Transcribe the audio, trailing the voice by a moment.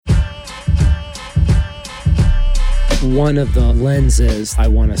One of the lenses I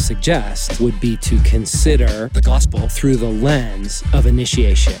want to suggest would be to consider the gospel through the lens of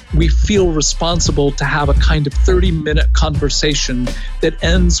initiation. We feel responsible to have a kind of 30-minute conversation that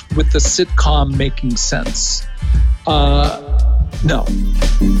ends with the sitcom making sense. No.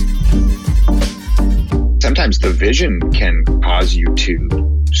 Sometimes the vision can cause you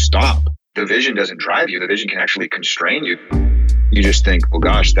to stop. The vision doesn't drive you. The vision can actually constrain you. You just think, well,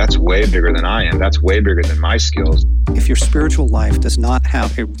 gosh, that's way bigger than I am. That's way bigger than my skills. If your spiritual life does not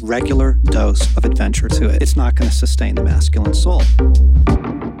have a regular dose of adventure to it, it's not going to sustain the masculine soul.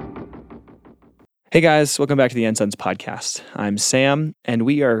 Hey guys, welcome back to the Ansons podcast. I'm Sam, and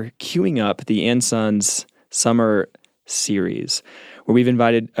we are queuing up the Ansons Summer Series, where we've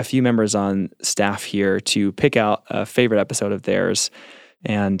invited a few members on staff here to pick out a favorite episode of theirs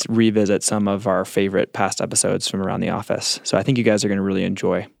and revisit some of our favorite past episodes from around the office. So I think you guys are going to really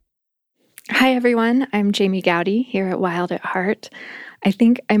enjoy. Hi, everyone. I'm Jamie Gowdy here at Wild at Heart. I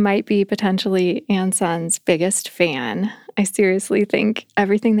think I might be potentially Anson's biggest fan. I seriously think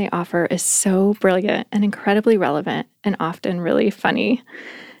everything they offer is so brilliant and incredibly relevant and often really funny.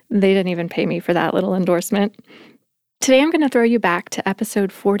 They didn't even pay me for that little endorsement. Today, I'm going to throw you back to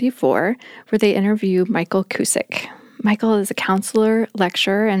episode 44, where they interview Michael Cusick. Michael is a counselor,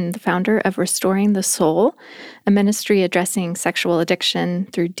 lecturer, and the founder of Restoring the Soul, a ministry addressing sexual addiction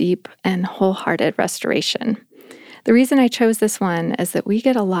through deep and wholehearted restoration. The reason I chose this one is that we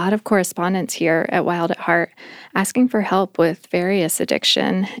get a lot of correspondence here at Wild at Heart asking for help with various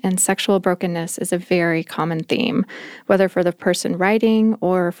addiction, and sexual brokenness is a very common theme, whether for the person writing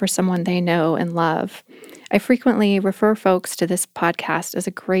or for someone they know and love. I frequently refer folks to this podcast as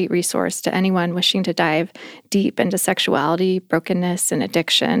a great resource to anyone wishing to dive deep into sexuality, brokenness, and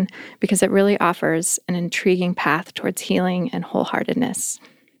addiction, because it really offers an intriguing path towards healing and wholeheartedness.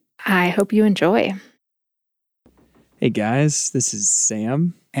 I hope you enjoy. Hey guys, this is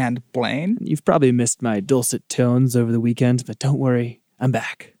Sam. And Blaine. You've probably missed my dulcet tones over the weekend, but don't worry, I'm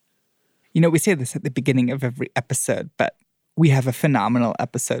back. You know, we say this at the beginning of every episode, but we have a phenomenal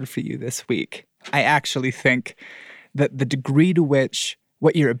episode for you this week. I actually think that the degree to which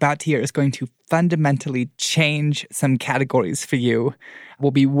what you're about to hear is going to fundamentally change some categories for you will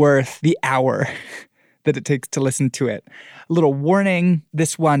be worth the hour that it takes to listen to it. A little warning,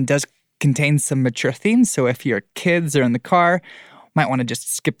 this one does contain some mature themes, so if your kids are in the car, might want to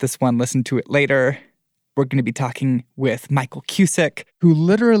just skip this one, listen to it later. We're going to be talking with Michael Cusick, who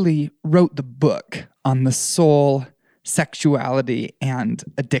literally wrote the book on the soul, sexuality, and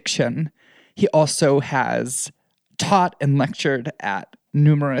addiction. He also has taught and lectured at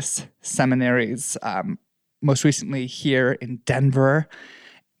numerous seminaries, most recently here in Denver.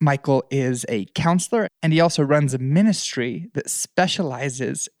 Michael is a counselor, and he also runs a ministry that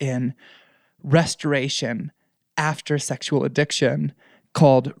specializes in restoration after sexual addiction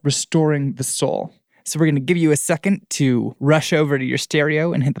called Restoring the Soul. So we're going to give you a second to rush over to your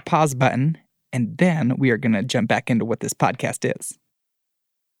stereo and hit the pause button, and then we are going to jump back into what this podcast is.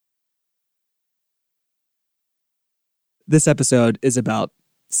 This episode is about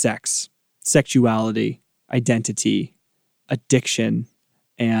sex, sexuality, identity, addiction,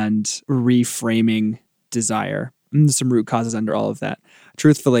 and reframing desire. And there's some root causes under all of that.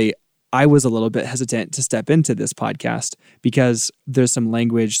 Truthfully, I was a little bit hesitant to step into this podcast because there's some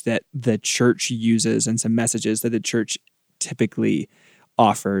language that the church uses and some messages that the church typically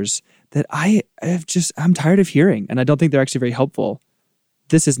offers that I'm tired of hearing, and I don't think they're actually very helpful.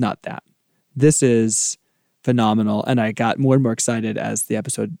 This is not that. This is phenomenal, and I got more and more excited as the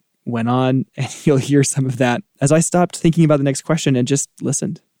episode went on, and you'll hear some of that as I stopped thinking about the next question and just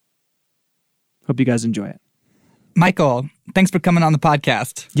listened. Hope you guys enjoy it. Michael, thanks for coming on the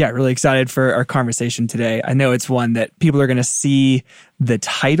podcast. Yeah, really excited for our conversation today. I know it's one that people are going to see the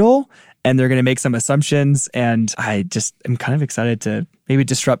title and they're going to make some assumptions, and I just am kind of excited to maybe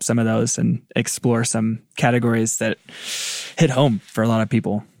disrupt some of those and explore some categories that hit home for a lot of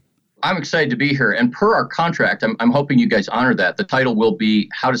people. I'm excited to be here. And per our contract, I'm hoping you guys honor that. The title will be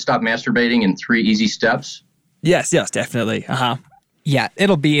How to Stop Masturbating in 3 Easy Steps. Yes, definitely. Yeah,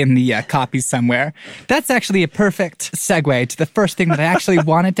 it'll be in the copies somewhere. That's actually a perfect segue to the first thing that I actually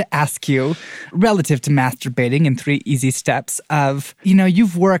wanted to ask you relative to masturbating in 3 Easy Steps of,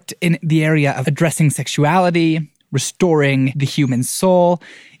 you've worked in the area of addressing sexuality, restoring the human soul,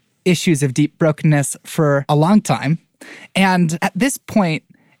 issues of deep brokenness for a long time. And at this point,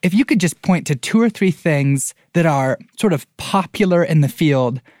 if you could just point to 2 or 3 things that are sort of popular in the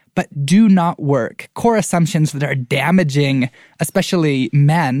field but do not work, core assumptions that are damaging, especially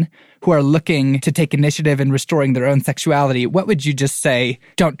men who are looking to take initiative in restoring their own sexuality, what would you just say,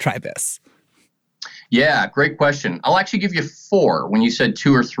 don't try this? Yeah, great question. I'll actually give you 4 when you said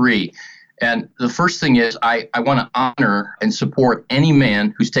 2 or 3. And the first thing is I want to honor and support any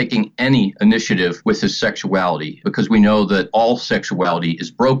man who's taking any initiative with his sexuality, because we know that all sexuality is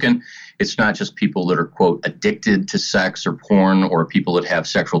broken. It's not just people that are, quote, addicted to sex or porn or people that have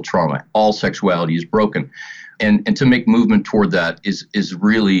sexual trauma. All sexuality is broken. And to make movement toward that is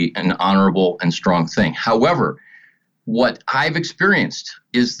really an honorable and strong thing. However, what I've experienced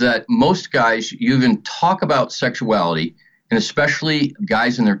is that most guys, you even talk about sexuality, and especially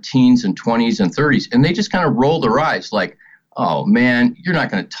guys in their teens and 20s and 30s, and they just kind of roll their eyes like, oh man, you're not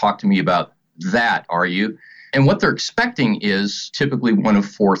going to talk to me about that, are you? And what they're expecting is typically one of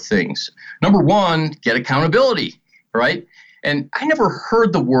 4 things. Number 1, get accountability, right? And I never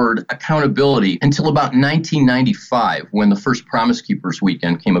heard the word accountability until about 1995 when the first Promise Keepers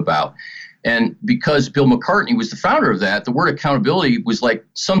weekend came about. And because Bill McCartney was the founder of that, the word accountability was like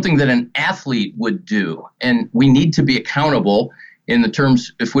something that an athlete would do. And we need to be accountable in the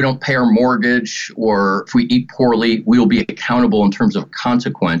terms, if we don't pay our mortgage or if we eat poorly, we will be accountable in terms of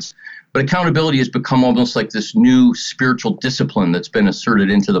consequence. But accountability has become almost like this new spiritual discipline that's been asserted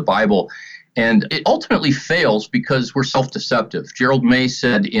into the Bible. And it ultimately fails because we're self-deceptive. Gerald May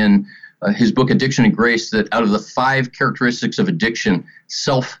said in his book, Addiction and Grace, that out of the 5 characteristics of addiction,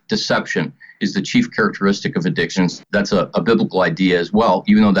 self-deception is the chief characteristic of addictions. That's a biblical idea as well,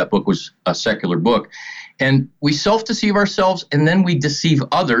 even though that book was a secular book. And we self-deceive ourselves, and then we deceive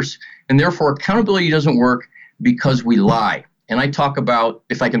others, and therefore accountability doesn't work because we lie. And I talk about,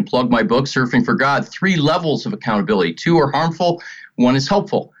 if I can plug my book, Surfing for God, 3 levels of accountability. 2 are harmful, 1 is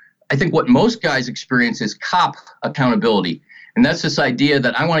helpful. I think what most guys experience is cop accountability. And that's this idea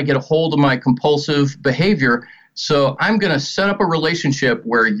that I want to get a hold of my compulsive behavior. So I'm going to set up a relationship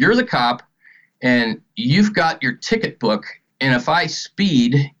where you're the cop and you've got your ticket book. And if I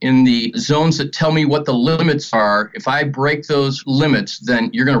speed in the zones that tell me what the limits are, if I break those limits, then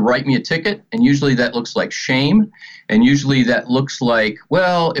you're going to write me a ticket. And usually that looks like shame. And usually that looks like,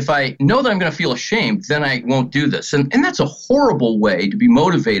 well, if I know that I'm going to feel ashamed, then I won't do this. And that's a horrible way to be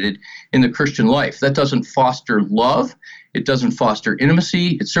motivated in the Christian life. That doesn't foster love. It doesn't foster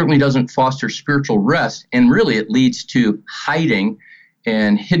intimacy. It certainly doesn't foster spiritual rest. And really, it leads to hiding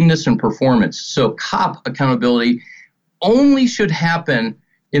and hiddenness and performance. So cop accountability only should happen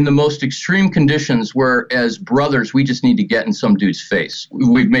in the most extreme conditions where, as brothers, we just need to get in some dude's face.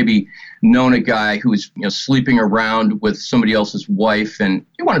 We've maybe known a guy who is sleeping around with somebody else's wife, and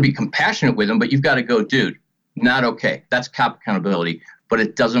you want to be compassionate with him, but you've got to go, dude, not okay. That's cop accountability, but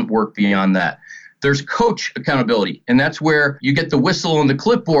it doesn't work beyond that. There's coach accountability, and that's where you get the whistle and the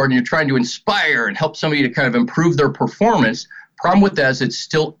clipboard and you're trying to inspire and help somebody to kind of improve their performance. Problem with that is it's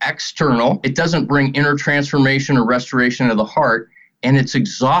still external. It doesn't bring inner transformation or restoration of the heart, and it's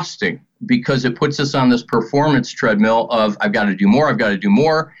exhausting because it puts us on this performance treadmill of I've got to do more, I've got to do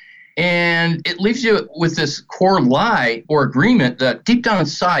more. And it leaves you with this core lie or agreement that deep down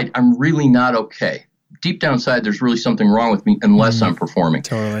inside, I'm really not okay. Deep down inside, there's really something wrong with me unless I'm performing.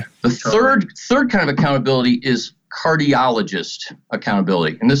 Totally. The third kind of accountability is cardiologist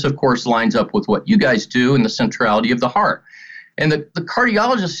accountability. And this, of course, lines up with what you guys do in the centrality of the heart. And the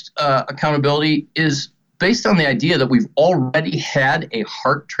cardiologist accountability is based on the idea that we've already had a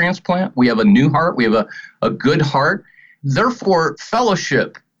heart transplant. We have a new heart. We have a good heart. Therefore,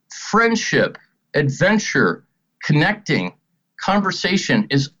 fellowship, friendship, adventure, connecting, conversation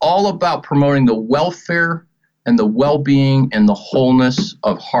is all about promoting the welfare and the well-being and the wholeness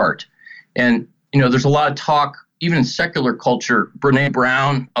of heart. And, there's a lot of talk, even in secular culture, Brene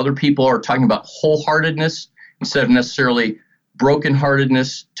Brown, other people are talking about wholeheartedness instead of necessarily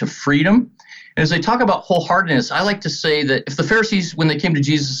brokenheartedness to freedom. And as they talk about wholeheartedness, I like to say that if the Pharisees, when they came to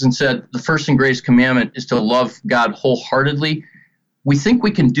Jesus and said the first and greatest commandment is to love God wholeheartedly, we think we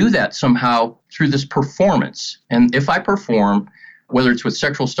can do that somehow through this performance. And if I perform, whether it's with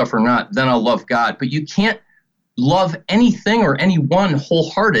sexual stuff or not, then I'll love God. But you can't love anything or anyone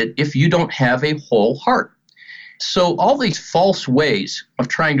wholehearted if you don't have a whole heart. So all these false ways of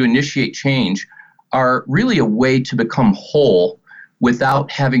trying to initiate change are really a way to become whole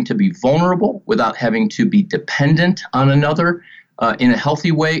without having to be vulnerable, without having to be dependent on another in a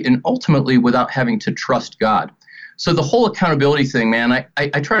healthy way, and ultimately without having to trust God. So the whole accountability thing, man,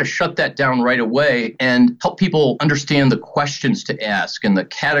 I try to shut that down right away and help people understand the questions to ask and the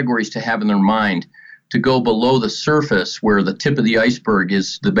categories to have in their mind to go below the surface where the tip of the iceberg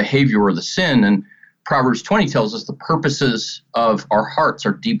is the behavior or the sin. And Proverbs 20 tells us the purposes of our hearts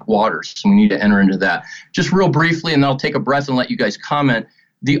are deep waters. So we need to enter into that. Just real briefly, and then I'll take a breath and let you guys comment.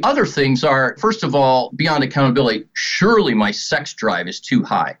 The other things are, first of all, beyond accountability, surely my sex drive is too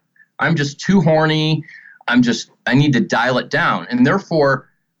high. I'm just too horny. I need to dial it down. And therefore,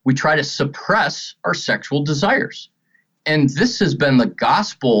 we try to suppress our sexual desires. And this has been the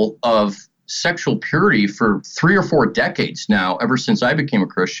gospel of sexual purity for 3 or 4 decades now, ever since I became a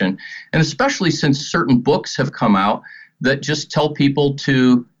Christian, and especially since certain books have come out that just tell people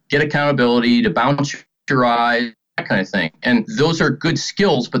to get accountability, to bounce your eyes, that kind of thing. And those are good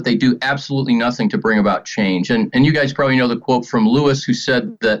skills, but they do absolutely nothing to bring about change. And you guys probably know the quote from Lewis, who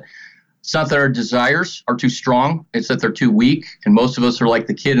said that it's not that our desires are too strong, it's that they're too weak. And most of us are like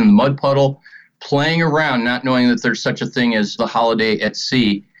the kid in the mud puddle, playing around, not knowing that there's such a thing as the holiday at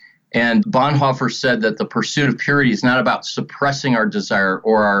sea. And Bonhoeffer said that the pursuit of purity is not about suppressing our desire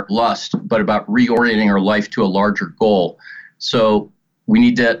or our lust, but about reorienting our life to a larger goal. So we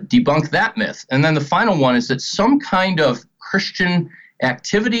need to debunk that myth. And then the final one is that some kind of Christian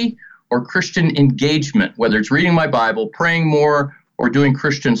activity or Christian engagement, whether it's reading my Bible, praying more, or doing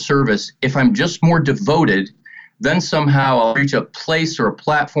Christian service, if I'm just more devoted, then somehow I'll reach a place or a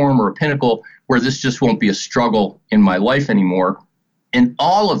platform or a pinnacle where this just won't be a struggle in my life anymore. And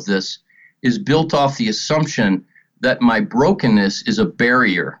all of this is built off the assumption that my brokenness is a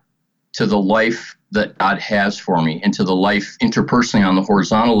barrier to the life that God has for me and to the life interpersonally on the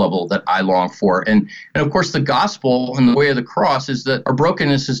horizontal level that I long for. And of course, the gospel and the way of the cross is that our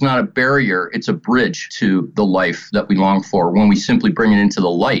brokenness is not a barrier, it's a bridge to the life that we long for when we simply bring it into the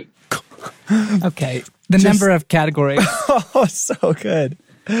light. Okay, the number of categories. Oh, so good.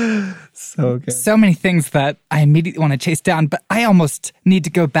 So good. So many things that I immediately want to chase down, but I almost need to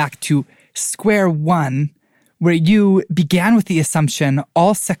go back to square one, where you began with the assumption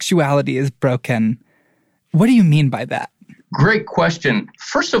all sexuality is broken. What do you mean by that? Great question.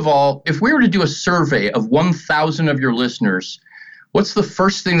 First of all, if we were to do a survey of 1,000 of your listeners, what's the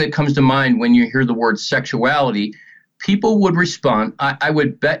first thing that comes to mind when you hear the word sexuality? People would respond, I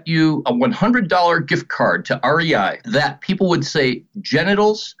would bet you a $100 gift card to REI that people would say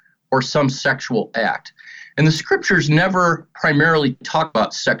genitals or some sexual act. And the scriptures never primarily talk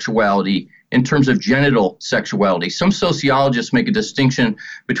about sexuality in terms of genital sexuality. Some sociologists make a distinction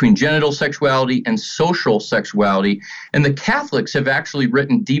between genital sexuality and social sexuality, and the Catholics have actually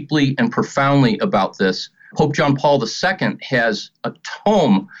written deeply and profoundly about this. Pope John Paul II has a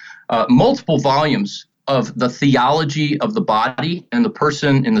tome, multiple volumes of the theology of the body, and the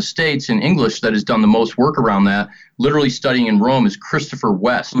person in the States in English that has done the most work around that, literally studying in Rome, is Christopher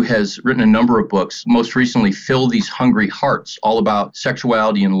West, who has written a number of books, most recently Fill These Hungry Hearts, all about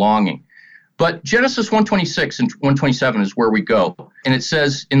sexuality and longing. But Genesis 1:26 and 1:27 is where we go. And it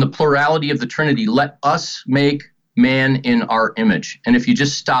says, in the plurality of the Trinity, let us make man in our image. And if you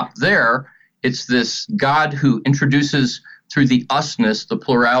just stop there, it's this God who introduces through the usness, the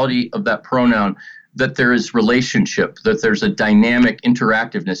plurality of that pronoun, that there is relationship, that there's a dynamic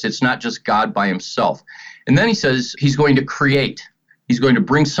interactiveness. It's not just God by himself. And then he says he's going to create. He's going to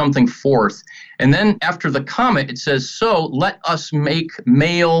bring something forth. And then after the comma, it says, so let us make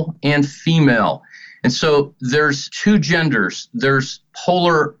male and female. And so there's two genders. There's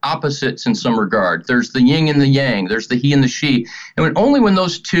polar opposites in some regard. There's the yin and the yang. There's the he and the she. And only when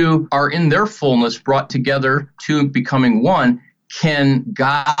those two are in their fullness brought together to becoming one, can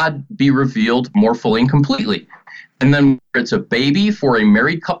God be revealed more fully and completely. And then whether it's a baby for a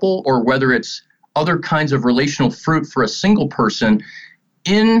married couple or whether it's other kinds of relational fruit for a single person,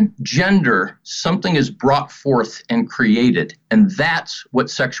 in gender, something is brought forth and created. And that's what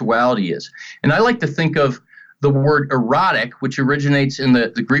sexuality is. And I like to think of the word erotic, which originates in the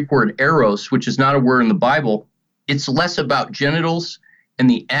Greek word eros, which is not a word in the Bible. It's less about genitals and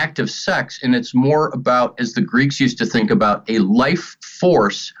the act of sex, and it's more about, as the Greeks used to think about, a life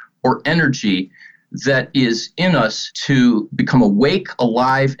force or energy that is in us to become awake,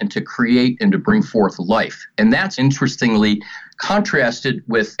 alive, and to create and to bring forth life. And that's interestingly contrasted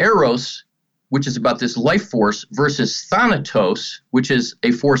with eros, which is about this life force, versus thanatos, which is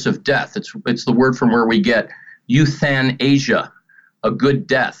a force of death. It's the word from where we get euthanasia, a good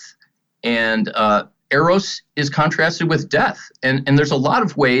death. And eros is contrasted with death. And there's a lot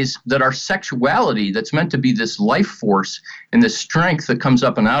of ways that our sexuality that's meant to be this life force and this strength that comes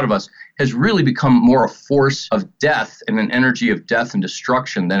up and out of us has really become more a force of death and an energy of death and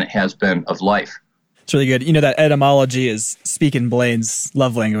destruction than it has been of life. It's really good. You know, that etymology is speaking Blaine's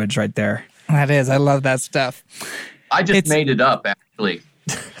love language right there. That is. I love that stuff. I just made it up, actually.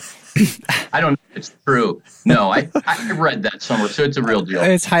 I don't know if it's true. No, I read that somewhere, so it's a real deal.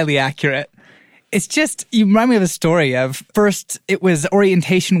 It's highly accurate. It's just, you remind me of a story of first, it was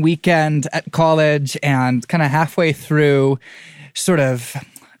orientation weekend at college, and kind of halfway through, sort of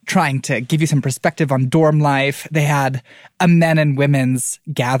trying to give you some perspective on dorm life. They had a men and women's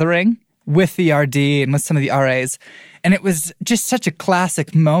gathering with the RD and with some of the RAs. And it was just such a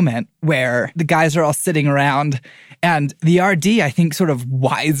classic moment where the guys are all sitting around, and the RD, I think, sort of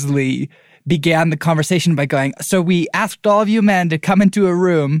wisely began the conversation by going, so we asked all of you men to come into a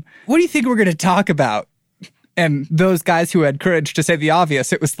room. What do you think we're going to talk about? And those guys who had courage to say the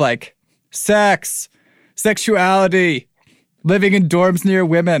obvious, it was like sex, sexuality, living in dorms near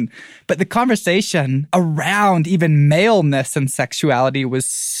women. But the conversation around even maleness and sexuality was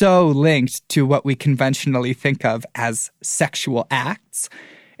so linked to what we conventionally think of as sexual acts.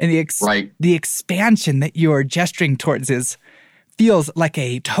 And the expansion that you're gesturing towards feels like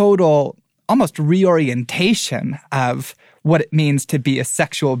a total, almost reorientation of what it means to be a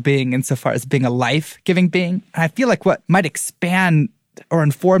sexual being insofar as being a life-giving being. And I feel like what might expand or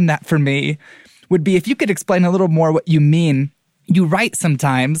inform that for me would be if you could explain a little more what you mean. You write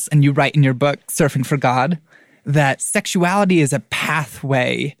sometimes, and you write in your book, Surfing for God, that sexuality is a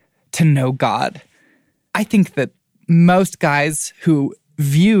pathway to know God. I think that most guys who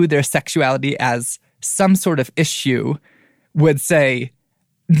view their sexuality as some sort of issue would say,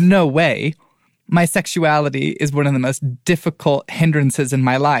 no way. My sexuality is one of the most difficult hindrances in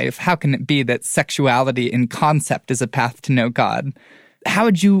my life. How can it be that sexuality in concept is a path to know God? How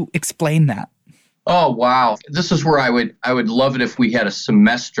would you explain that? Oh, wow. This is where I would love it if we had a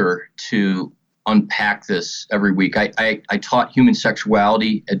semester to unpack this every week. I taught human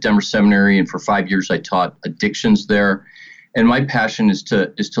sexuality at Denver Seminary, and for 5 years I taught addictions there. And my passion is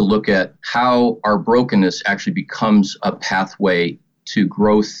to look at how our brokenness actually becomes a pathway to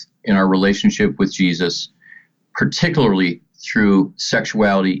growth in our relationship with Jesus, particularly through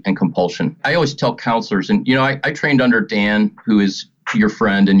sexuality and compulsion. I always tell counselors, and I trained under Dan, who is your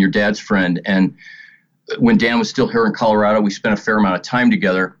friend and your dad's friend. And when Dan was still here in Colorado, we spent a fair amount of time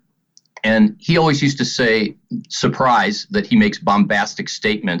together. And he always used to say, surprise, that he makes bombastic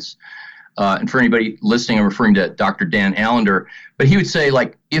statements. And for anybody listening, I'm referring to Dr. Dan Allender. But he would say,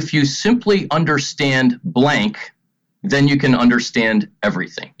 like, if you simply understand blank, then you can understand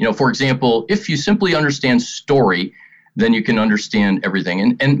everything. For example, if you simply understand story, then you can understand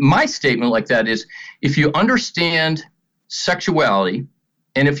everything. And my statement like that is, if you understand sexuality,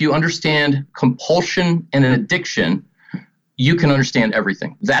 and if you understand compulsion and an addiction, you can understand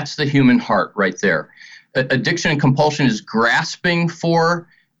everything. That's the human heart right there. Addiction and compulsion is grasping for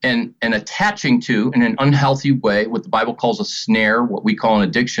and attaching to, in an unhealthy way, what the Bible calls a snare, what we call an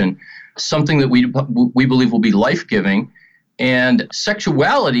addiction, something that we believe will be life-giving. And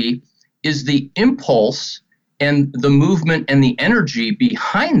sexuality is the impulse and the movement and the energy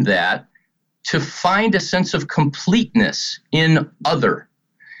behind that to find a sense of completeness in other.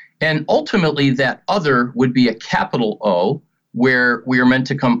 And ultimately, that other would be a capital O, where we are meant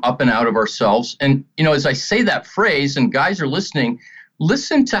to come up and out of ourselves. And, as I say that phrase, and guys are listening,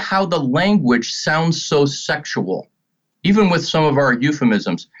 listen to how the language sounds so sexual, even with some of our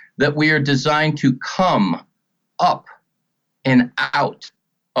euphemisms, that we are designed to come up and out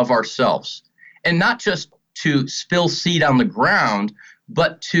of ourselves. And not just to spill seed on the ground,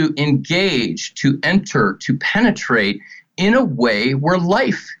 but to engage, to enter, to penetrate in a way where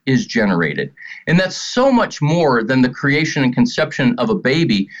life is generated. And that's so much more than the creation and conception of a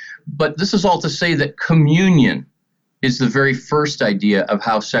baby. But this is all to say that communion is the very first idea of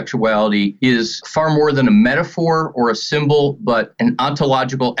how sexuality is far more than a metaphor or a symbol, but an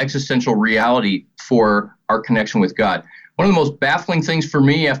ontological existential reality for our connection with God. One of the most baffling things for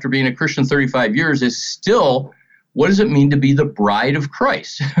me after being a Christian 35 years is still, what does it mean to be the bride of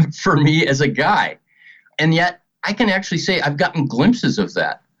Christ for me as a guy? And yet I can actually say I've gotten glimpses of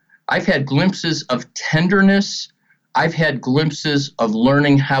that. I've had glimpses of tenderness. I've had glimpses of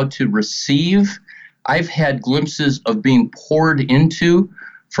learning how to receive. I've had glimpses of being poured into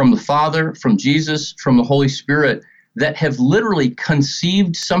from the Father, from Jesus, from the Holy Spirit that have literally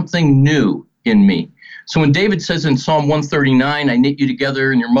conceived something new in me. So when David says in Psalm 139, I knit you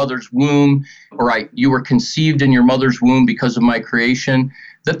together in your mother's womb, or you were conceived in your mother's womb because of my creation,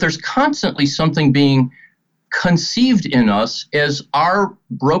 that there's constantly something being conceived in us as our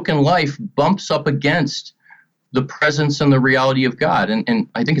broken life bumps up against the presence and the reality of God. And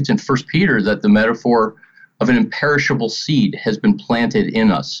I think it's in 1 Peter that the metaphor of an imperishable seed has been planted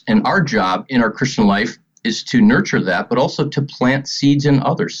in us. And our job in our Christian life is to nurture that, but also to plant seeds in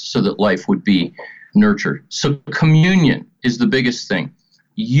others so that life would be nurtured. So communion is the biggest thing.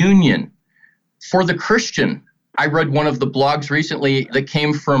 Union. For the Christian, I read one of the blogs recently that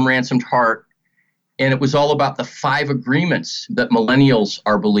came from Ransomed Heart, and it was all about the 5 agreements that millennials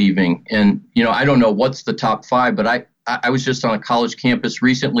are believing. And, I don't know what's the top 5, but I I was just on a college campus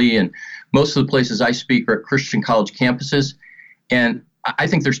recently, and most of the places I speak are at Christian college campuses. And I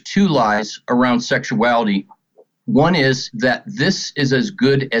think there's two lies around sexuality. One is that this is as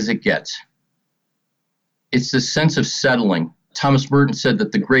good as it gets. It's the sense of settling. Thomas Merton said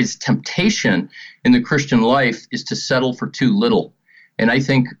that the greatest temptation in the Christian life is to settle for too little. And I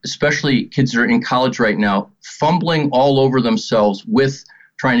think especially kids that are in college right now, fumbling all over themselves with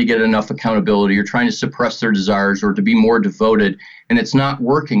trying to get enough accountability or trying to suppress their desires or to be more devoted, and it's not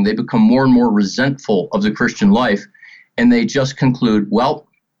working. They become more and more resentful of the Christian life, and they just conclude, well,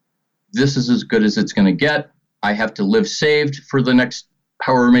 this is as good as it's going to get. I have to live saved for the next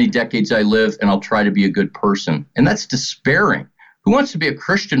however many decades I live, and I'll try to be a good person. And that's despairing. Who wants to be a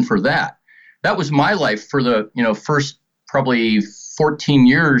Christian for that? That was my life for the first probably 14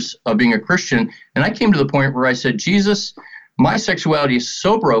 years of being a Christian. And I came to the point where I said, Jesus, my sexuality is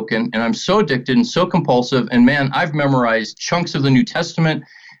so broken and I'm so addicted and so compulsive. And man, I've memorized chunks of the New Testament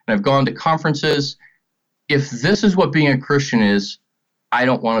and I've gone to conferences. If this is what being a Christian is, I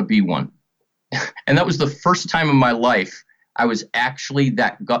don't want to be one. And that was the first time in my life I was actually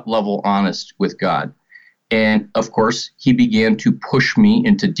that gut level honest with God. And of course, he began to push me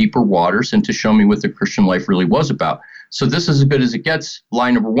into deeper waters and to show me what the Christian life really was about. So this is as good as it gets.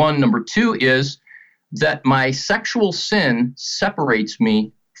 Line number one. Number two is that my sexual sin separates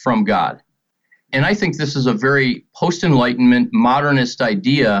me from God. And I think this is a very post-Enlightenment, modernist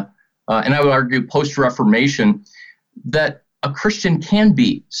idea, and I would argue post-Reformation, that a Christian can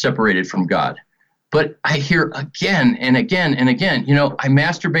be separated from God. But I hear again and again and again, I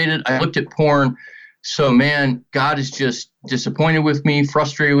masturbated, I looked at porn, so man, God is just disappointed with me,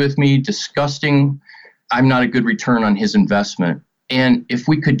 frustrated with me, disgusting. I'm not a good return on his investment. And if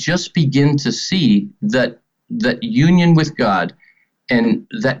we could just begin to see that union with God and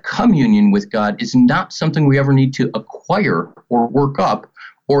that communion with God is not something we ever need to acquire or work up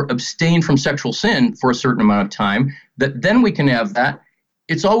or abstain from sexual sin for a certain amount of time, that then we can have that.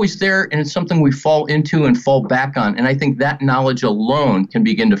 It's always there, and it's something we fall into and fall back on. And I think that knowledge alone can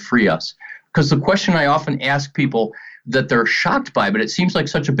begin to free us. Because the question I often ask people that they're shocked by, but it seems like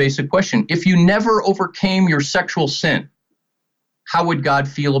such a basic question, if you never overcame your sexual sin, how would God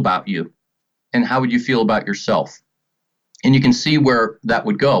feel about you? And how would you feel about yourself? And you can see where that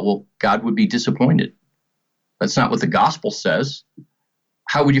would go. Well, God would be disappointed. That's not what the gospel says.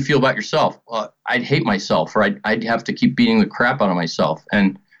 How would you feel about yourself? I'd hate myself, or I'd have to keep beating the crap out of myself.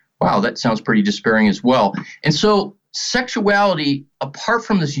 And wow, that sounds pretty despairing as well. And so sexuality, apart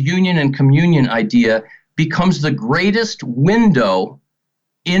from this union and communion idea, becomes the greatest window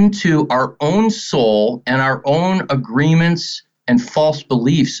into our own soul and our own agreements and false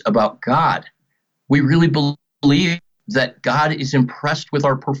beliefs about God. We really believe that God is impressed with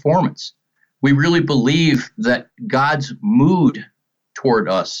our performance. We really believe that God's mood toward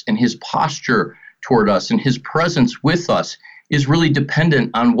us and his posture toward us and his presence with us is really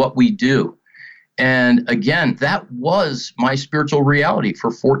dependent on what we do. And again, that was my spiritual reality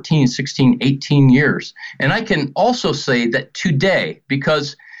for 14, 16, 18 years. And I can also say that today,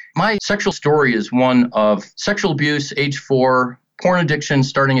 because my sexual story is one of sexual abuse, age 4, porn addiction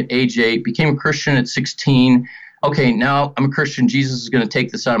starting at age 8, became a Christian at 16. Okay, now I'm a Christian. Jesus is going to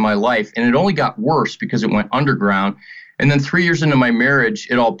take this out of my life. And it only got worse because it went underground. And then 3 years into my marriage,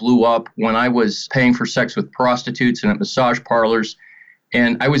 it all blew up when I was paying for sex with prostitutes and at massage parlors.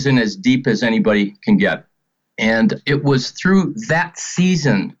 And I was in as deep as anybody can get. And it was through that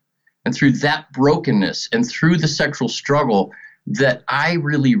season and through that brokenness and through the sexual struggle that I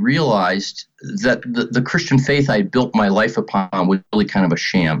really realized that the Christian faith I had built my life upon was really kind of a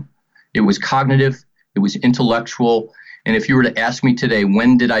sham. It was cognitive, it was intellectual. And if you were to ask me today,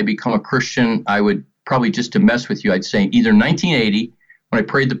 when did I become a Christian, I would probably, just to mess with you, I'd say either 1980, when I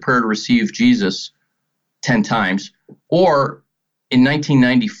prayed the prayer to receive Jesus 10 times, or in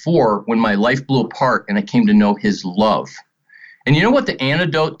 1994, when my life blew apart and I came to know his love. And you know what the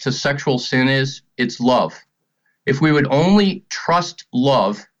antidote to sexual sin is? It's love. If we would only trust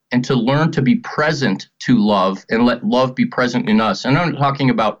love and to learn to be present to love and let love be present in us. And I'm not talking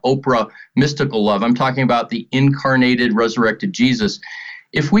about Oprah mystical love. I'm talking about the incarnated, resurrected Jesus.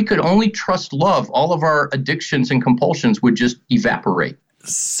 If we could only trust love, all of our addictions and compulsions would just evaporate.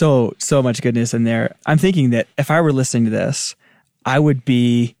 So much goodness in there. I'm thinking that if I were listening to this, I would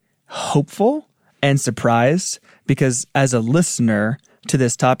be hopeful and surprised, because as a listener to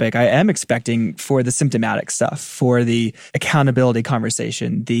this topic, I am expecting for the symptomatic stuff, for the accountability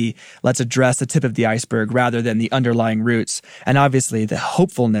conversation, the let's address the tip of the iceberg rather than the underlying roots. And obviously the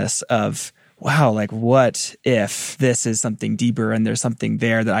hopefulness of wow, like what if this is something deeper and there's something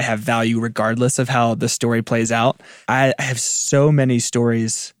there that I have value regardless of how the story plays out? I have so many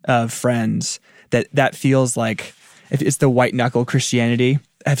stories of friends that feels like if it's the white knuckle Christianity.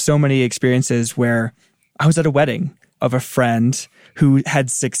 I have so many experiences where I was at a wedding of a friend who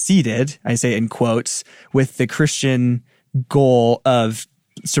had succeeded, I say in quotes, with the Christian goal of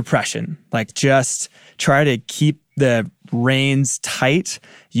suppression, like just try to keep the reins tight.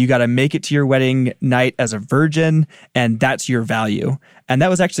 You got to make it to your wedding night as a virgin, and that's your value. And that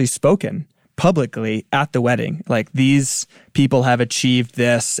was actually spoken publicly at the wedding. Like, these people have achieved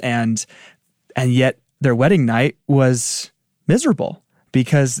this, and yet their wedding night was miserable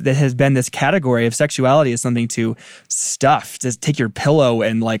because there has been this category of sexuality as something to stuff, to take your pillow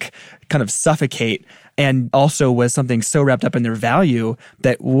and like kind of suffocate, and also was something so wrapped up in their value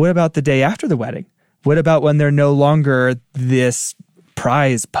that what about the day after the wedding? What about when they're no longer this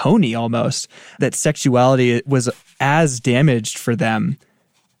prize pony almost? That sexuality was as damaged for them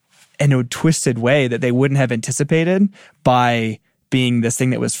in a twisted way that they wouldn't have anticipated by being this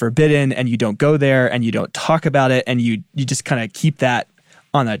thing that was forbidden, and you don't go there and you don't talk about it, and you just kind of keep that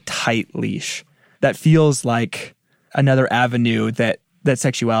on a tight leash. That feels like another avenue that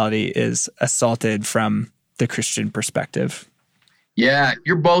sexuality is assaulted from the Christian perspective. Yeah,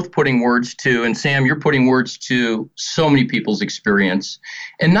 you're both putting words to, and Sam, you're putting words to so many people's experience.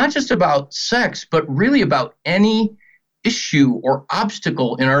 And not just about sex, but really about any issue or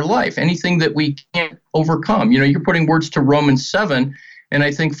obstacle in our life, anything that we can't overcome. You know, you're putting words to Romans 7, and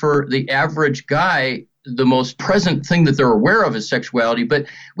I think for the average guy, the most present thing that they're aware of is sexuality, but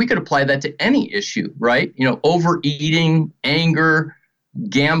we could apply that to any issue, right? You know, overeating, anger,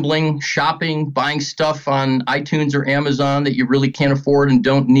 gambling, shopping, buying stuff on iTunes or Amazon that you really can't afford and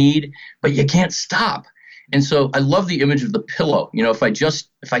don't need, but you can't stop. And so I love the image of the pillow. You know, if I just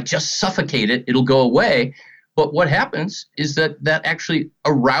suffocate it, it'll go away. But what happens is that actually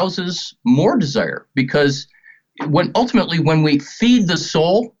arouses more desire, because when we feed the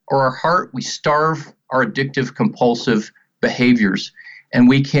soul or our heart, we starve our addictive, compulsive behaviors. And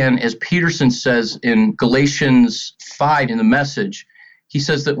we can, as Peterson says in Galatians 5 in the Message, he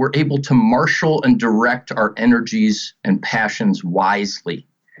says that we're able to marshal and direct our energies and passions wisely.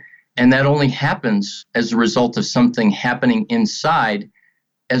 And that only happens as a result of something happening inside,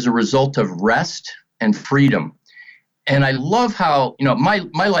 as a result of rest and freedom. And I love how, you know, my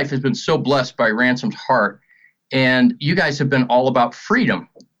life has been so blessed by Ransomed Heart, and you guys have been all about freedom.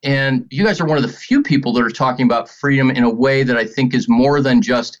 And you guys are one of the few people that are talking about freedom in a way that I think is more than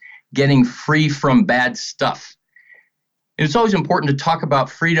just getting free from bad stuff. And it's always important to talk about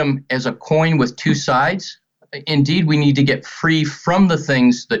freedom as a coin with two sides. Indeed, we need to get free from the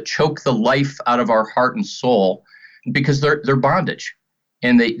things that choke the life out of our heart and soul, because they're bondage,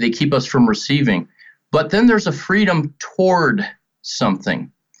 and they keep us from receiving. But then there's a freedom toward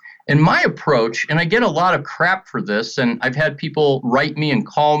something. And my approach, and I get a lot of crap for this, and I've had people write me and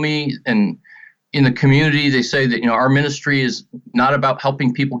call me, and in the community, they say that, you know, our ministry is not about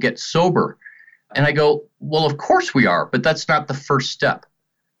helping people get sober. And I go, well, of course we are, but that's not the first step.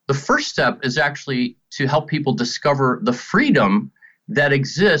 The first step is actually to help people discover the freedom that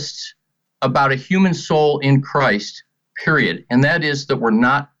exists about a human soul in Christ, period. And that is that we're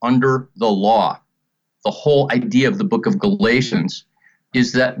not under the law. The whole idea of the book of Galatians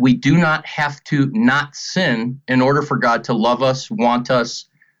is that we do not have to not sin in order for God to love us, want us,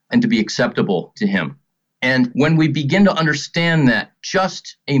 and to be acceptable to him. And when we begin to understand that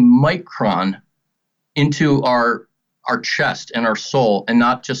just a micron into our chest and our soul, and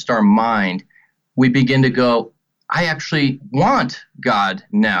not just our mind, we begin to go, I actually want God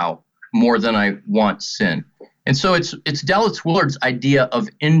now more than I want sin. And so it's Dallas Willard's idea of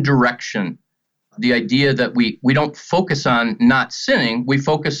indirection, the idea that we don't focus on not sinning, we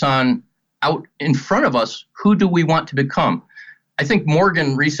focus on out in front of us, who do we want to become? I think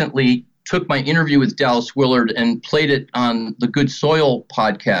Morgan recently took my interview with Dallas Willard and played it on the Good Soil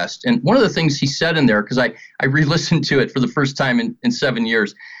podcast. And one of the things he said in there, because I re-listened to it for the first time in 7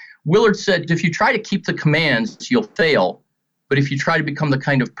 years, Willard said, if you try to keep the commands, you'll fail. But if you try to become the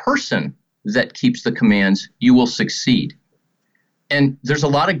kind of person that keeps the commands, you will succeed. And there's a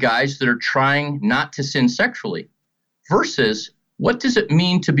lot of guys that are trying not to sin sexually, versus what does it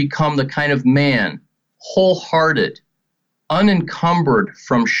mean to become the kind of man, wholehearted, unencumbered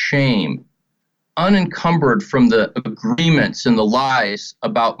from shame, unencumbered from the agreements and the lies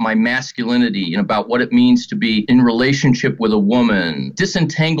about my masculinity and about what it means to be in relationship with a woman,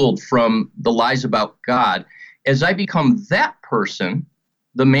 disentangled from the lies about God. As I become that person,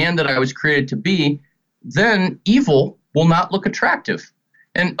 the man that I was created to be, then evil will not look attractive.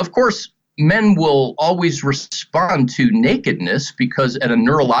 And of course, men will always respond to nakedness because at a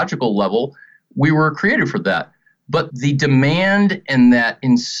neurological level, we were created for that. But the demand and that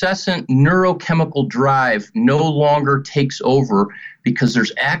incessant neurochemical drive no longer takes over because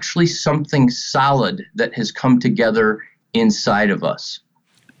there's actually something solid that has come together inside of us.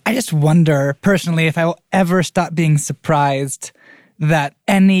 I just wonder, personally, if I will ever stop being surprised that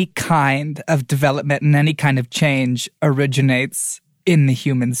any kind of development and any kind of change originates in the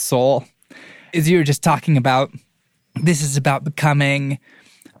human soul. As you were just talking about, this is about becoming,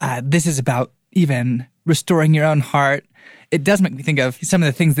 this is about even restoring your own heart. It does make me think of some of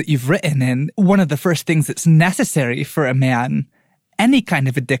the things that you've written. And one of the first things that's necessary for a man, any kind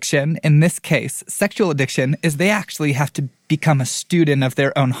of addiction, in this case, sexual addiction, is they actually have to become a student of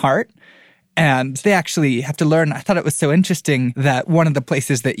their own heart. And they actually have to learn. I thought it was so interesting that one of the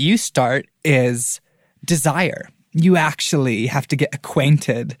places that you start is desire. You actually have to get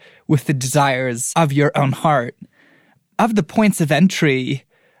acquainted with the desires of your own heart. Of the points of entry,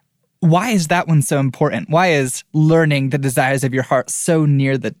 why is that one so important? Why is learning the desires of your heart so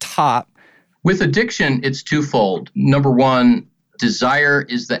near the top? With addiction, it's twofold. Number one, desire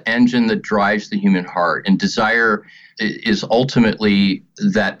is the engine that drives the human heart. And desire is ultimately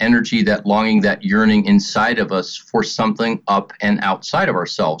that energy, that longing, that yearning inside of us for something up and outside of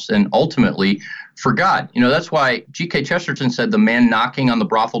ourselves. And ultimately, for God. That's why G.K. Chesterton said the man knocking on the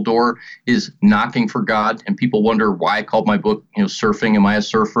brothel door is knocking for God. And people wonder why I called my book, Surfing. Am I a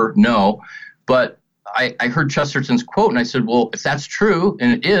surfer? No. But I heard Chesterton's quote and I said, well, if that's true,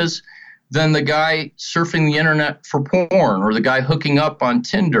 and it is, then the guy surfing the internet for porn or the guy hooking up on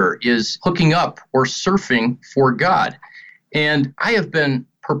Tinder is hooking up or surfing for God. And I have been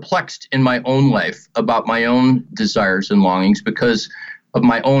perplexed in my own life about my own desires and longings because of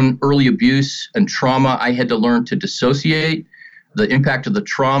my own early abuse and trauma. I had to learn to dissociate the impact of the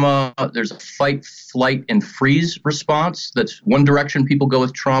trauma. There's a fight, flight, and freeze response. That's one direction people go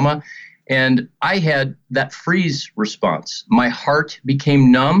with trauma. And I had that freeze response. My heart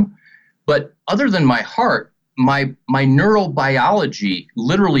became numb. But other than my heart, my neurobiology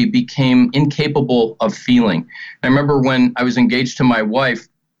literally became incapable of feeling. I remember when I was engaged to my wife,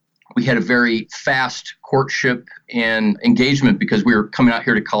 we had a very fast courtship and engagement because we were coming out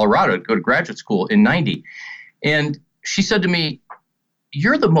here to Colorado to go to graduate school in 90. And she said to me,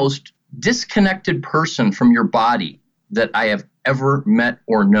 "You're the most disconnected person from your body that I have ever met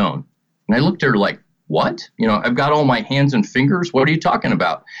or known." And I looked at her like, "What? I've got all my hands and fingers. What are you talking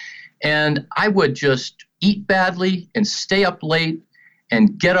about?" And I would just eat badly and stay up late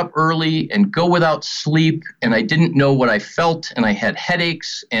and get up early and go without sleep. And I didn't know what I felt. And I had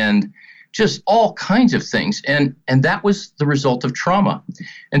headaches and just all kinds of things. And that was the result of trauma.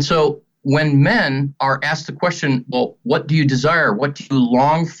 And so when men are asked the question, well, what do you desire? What do you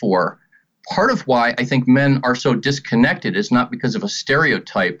long for? Part of why I think men are so disconnected is not because of a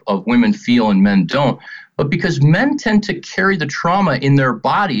stereotype of women feel and men don't, but because men tend to carry the trauma in their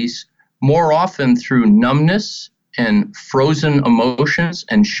bodies more often through numbness and frozen emotions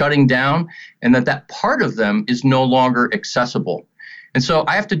and shutting down, and that part of them is no longer accessible. And so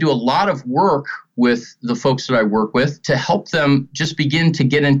I have to do a lot of work with the folks that I work with to help them just begin to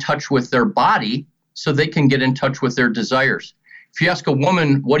get in touch with their body so they can get in touch with their desires. If you ask a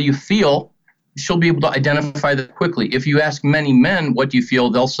woman, what do you feel? She'll be able to identify that quickly. If you ask many men, what do you feel?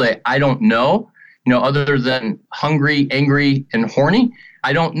 They'll say, I don't know. Other than hungry, angry, and horny,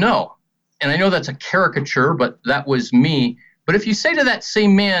 I don't know. And I know that's a caricature, but that was me. But if you say to that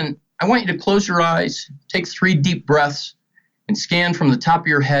same man, I want you to close your eyes, take 3 deep breaths, and scan from the top of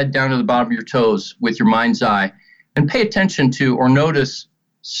your head down to the bottom of your toes with your mind's eye, and pay attention to or notice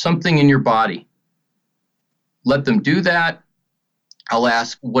something in your body. Let them do that. I'll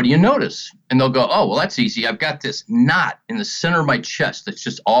ask, what do you notice? And they'll go, oh, well, that's easy. I've got this knot in the center of my chest that's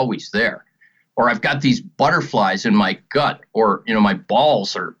just always there. Or I've got these butterflies in my gut, or, my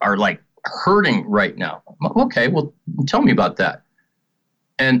balls are like hurting right now. Okay, well, tell me about that.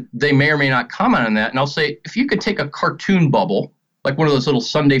 And they may or may not comment on that. And I'll say, if you could take a cartoon bubble, like one of those little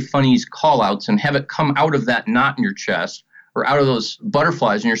Sunday Funnies call-outs, and have it come out of that knot in your chest or out of those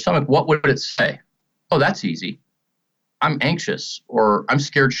butterflies in your stomach, what would it say? Oh, that's easy. I'm anxious, or I'm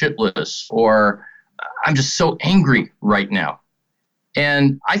scared shitless, or I'm just so angry right now.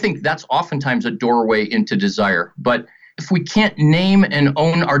 And I think that's oftentimes a doorway into desire. But if we can't name and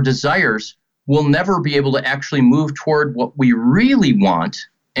own our desires, we'll never be able to actually move toward what we really want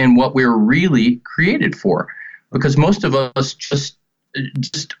and what we're really created for. Because most of us just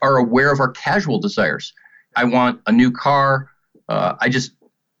are aware of our casual desires. I want a new car.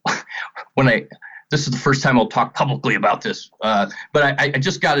 this is the first time I'll talk publicly about this. But I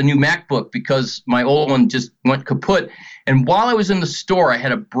just got a new MacBook because my old one just went kaput. And while I was in the store, I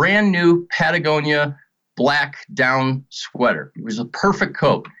had a brand new Patagonia black down sweater. It was a perfect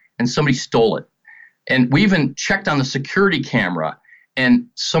coat, and somebody stole it. And we even checked on the security camera, and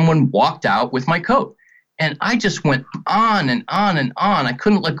someone walked out with my coat. And I just went on and on and on. I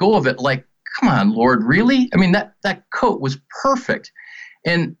couldn't let go of it. Like, come on, Lord, really? I mean, that coat was perfect.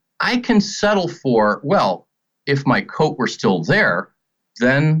 And I can settle for, well, if my coat were still there,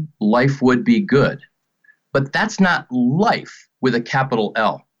 then life would be good. But that's not life with a capital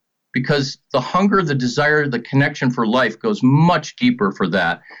L, because the hunger, the desire, the connection for life goes much deeper for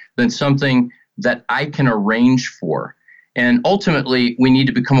that than something that I can arrange for. And ultimately, we need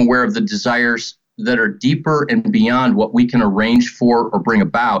to become aware of the desires that are deeper and beyond what we can arrange for or bring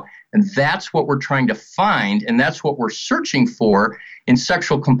about. And that's what we're trying to find, and that's what we're searching for in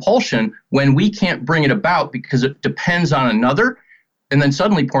sexual compulsion when we can't bring it about because it depends on another. And then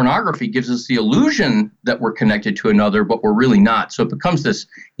suddenly pornography gives us the illusion that we're connected to another, but we're really not. So it becomes this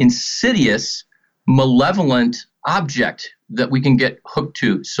insidious, malevolent object that we can get hooked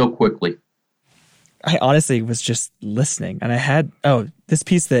to so quickly. I honestly was just listening, and I had, this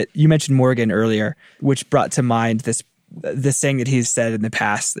piece that you mentioned Morgan earlier, which brought to mind this saying that he's said in the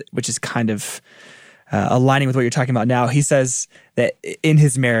past, which is kind of aligning with what you're talking about now. He says that in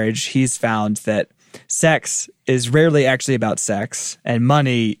his marriage, he's found that sex is rarely actually about sex, and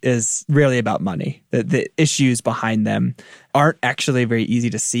money is rarely about money. The issues behind them aren't actually very easy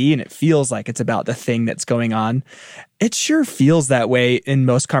to see, and it feels like it's about the thing that's going on. It sure feels that way in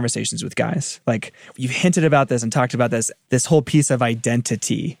most conversations with guys. Like, you've hinted about this and talked about this whole piece of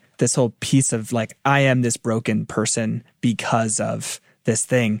identity, this whole piece of like, I am this broken person because of this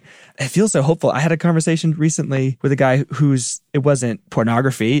thing. It feels so hopeful. I had a conversation recently with a guy it wasn't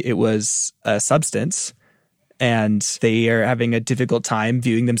pornography, it was a substance, and they are having a difficult time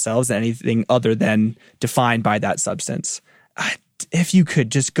viewing themselves as anything other than defined by that substance. If you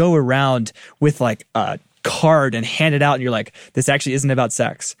could just go around with like a card and hand it out and you're like, this actually isn't about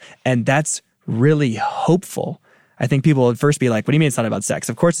sex. And that's really hopeful. I think people would first be like, what do you mean it's not about sex?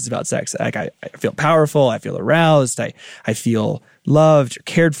 Of course it's about sex. Like, I feel powerful. I feel aroused. I feel loved or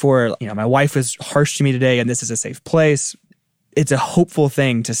cared for. You know, my wife was harsh to me today and this is a safe place. It's a hopeful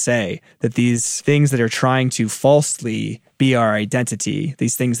thing to say that these things that are trying to falsely be our identity,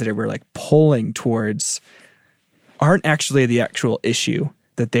 these things that we're like pulling towards, aren't actually the actual issue.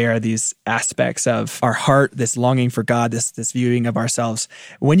 That they are these aspects of our heart, this longing for God, this viewing of ourselves.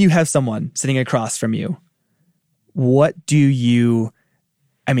 When you have someone sitting across from you, what do you,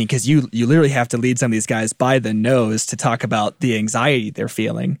 because you literally have to lead some of these guys by the nose to talk about the anxiety they're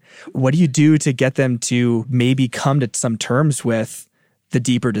feeling. What do you do to get them to maybe come to some terms with the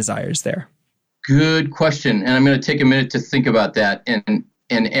deeper desires there? Good question. And I'm going to take a minute to think about that.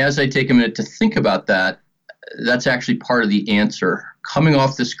 And as I take a minute to think about that, that's actually part of the answer. Coming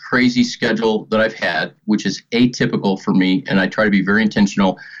off this crazy schedule that I've had, which is atypical for me, and I try to be very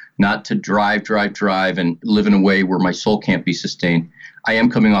intentional not to drive and live in a way where my soul can't be sustained. I am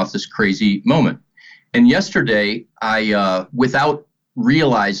coming off this crazy moment. And yesterday, I, without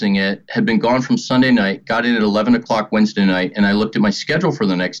realizing it, had been gone from Sunday night, got in at 11 o'clock Wednesday night, and I looked at my schedule for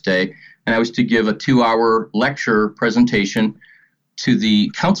the next day, and I was to give a 2-hour lecture presentation to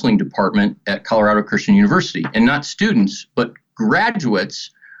the counseling department at Colorado Christian University, and not students, but graduates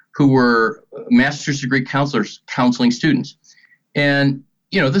who were master's degree counselors counseling students. And,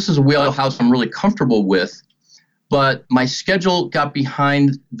 this is a wheelhouse I'm really comfortable with, but my schedule got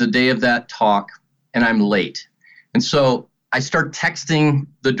behind the day of that talk and I'm late. And so I start texting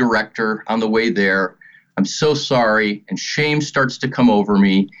the director on the way there. I'm so sorry. And shame starts to come over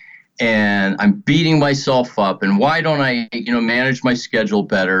me. And I'm beating myself up. And why don't I, manage my schedule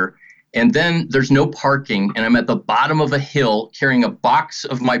better? And then there's no parking. And I'm at the bottom of a hill carrying a box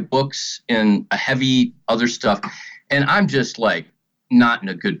of my books and a heavy other stuff. And I'm just like not in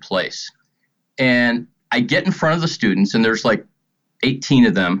a good place. And I get in front of the students, and there's like 18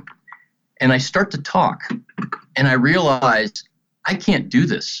 of them. And I start to talk. And I realize I can't do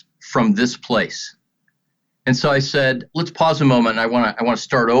this from this place. And so I said, let's pause a moment. I want to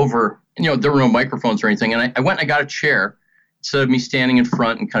start over. And, there were no microphones or anything. And I went and I got a chair instead of me standing in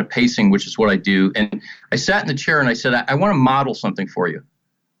front and kind of pacing, which is what I do. And I sat in the chair and I said, I want to model something for you.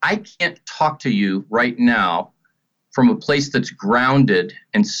 I can't talk to you right now from a place that's grounded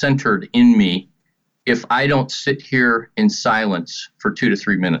and centered in me if I don't sit here in silence for 2 to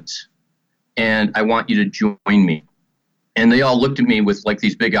 3 minutes. And I want you to join me. And they all looked at me with like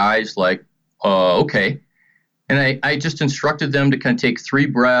these big eyes like, okay. And I just instructed them to kind of take 3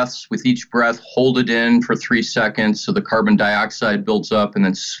 breaths. With each breath, hold it in for 3 seconds so the carbon dioxide builds up, and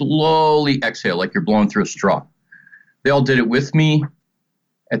then slowly exhale like you're blowing through a straw. They all did it with me.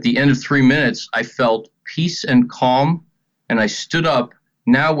 At the end of 3 minutes, I felt peace and calm, and I stood up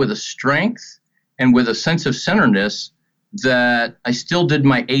now with a strength and with a sense of centeredness that I still did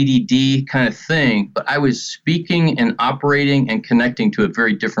my ADD kind of thing, but I was speaking and operating and connecting to a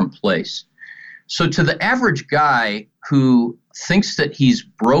very different place. So to the average guy who thinks that he's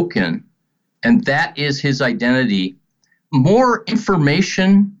broken and that is his identity, more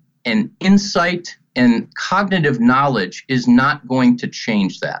information and insight and cognitive knowledge is not going to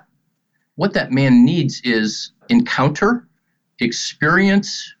change that. What that man needs is encounter,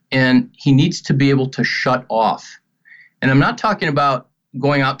 experience, and he needs to be able to shut off. And I'm not talking about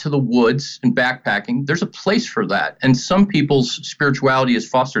going out to the woods and backpacking. There's a place for that. And some people's spirituality is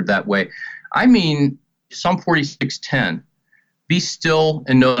fostered that way. I mean, Psalm 46:10, be still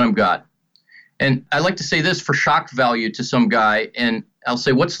and know that I'm God. And I like to say this for shock value to some guy, and I'll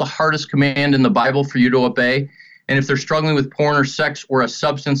say, what's the hardest command in the Bible for you to obey? And if they're struggling with porn or sex or a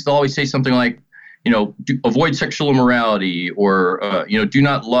substance, they'll always say something like, avoid sexual immorality, or, do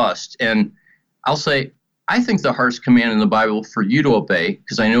not lust. And I'll say, I think the hardest command in the Bible for you to obey,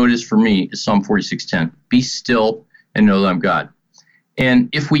 because I know it is for me, is Psalm 46:10. Be still and know that I'm God. And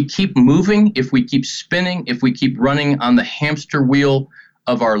if we keep moving, if we keep spinning, if we keep running on the hamster wheel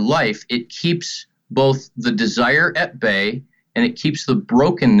of our life, it keeps both the desire at bay and it keeps the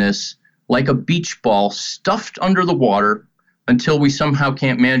brokenness like a beach ball stuffed under the water until we somehow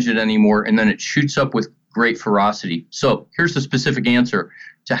can't manage it anymore, and then it shoots up with great ferocity. So here's the specific answer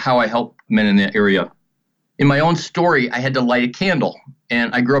to how I help men in that area. In my own story, I had to light a candle,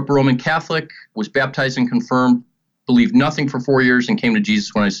 and I grew up Roman Catholic, was baptized and confirmed, believed nothing for 4 years, and came to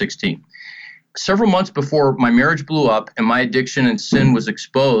Jesus when I was 16. Several months before my marriage blew up and my addiction and sin was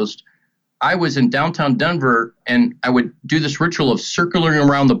exposed, I was in downtown Denver, and I would do this ritual of circling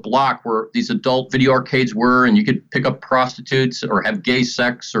around the block where these adult video arcades were, and you could pick up prostitutes or have gay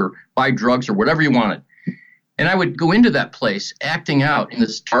sex or buy drugs or whatever you wanted. And I would go into that place acting out in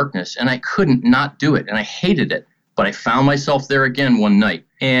this darkness, and I couldn't not do it, and I hated it. But I found myself there again one night,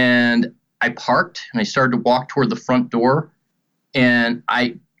 and I parked, and I started to walk toward the front door, and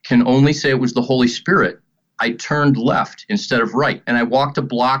I can only say it was the Holy Spirit. I turned left instead of right, and I walked a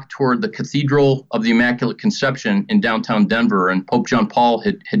block toward the Cathedral of the Immaculate Conception in downtown Denver, and Pope John Paul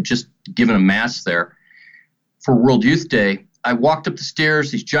had just given a mass there for World Youth Day. I walked up the stairs,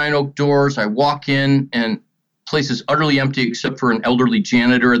 these giant oak doors. I walk in, and the place is utterly empty except for an elderly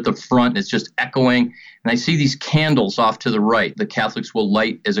janitor at the front. It's just echoing, and I see these candles off to the right the Catholics will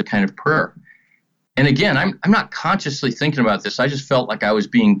light as a kind of prayer. And again, I'm not consciously thinking about this. I just felt like I was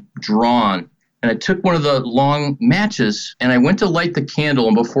being drawn. And I took one of the long matches and I went to light the candle.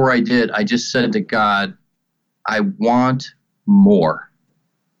 And before I did, I just said to God, I want more.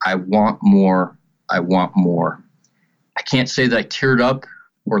 I want more. I want more. I can't say that I teared up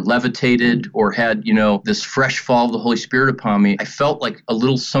or levitated or had, this fresh fall of the Holy Spirit upon me. I felt like a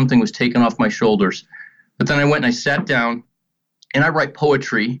little something was taken off my shoulders. But then I went and I sat down, and I write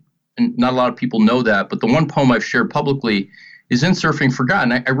poetry. And not a lot of people know that. But the one poem I've shared publicly is In Surfing for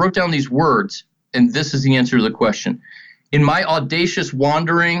God. And I wrote down these words. And this is the answer to the question. In my audacious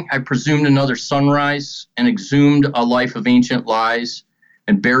wandering, I presumed another sunrise and exhumed a life of ancient lies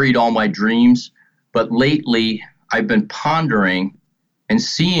and buried all my dreams. But lately, I've been pondering and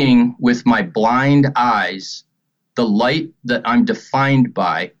seeing with my blind eyes the light that I'm defined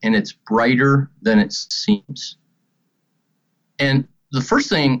by, and it's brighter than it seems. And the first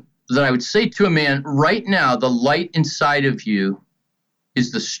thing that I would say to a man, right now, the light inside of you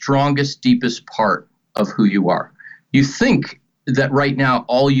is the strongest, deepest part of who you are. You think that right now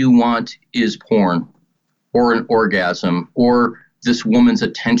all you want is porn or an orgasm or this woman's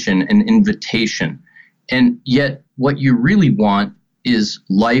attention and invitation. And yet what you really want is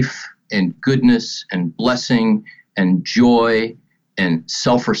life and goodness and blessing and joy and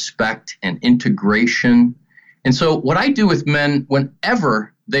self-respect and integration. And so what I do with men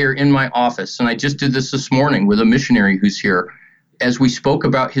whenever they're in my office, and I just did this morning with a missionary who's here, as we spoke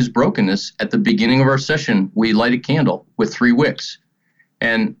about his brokenness at the beginning of our session, we light a candle with 3 wicks.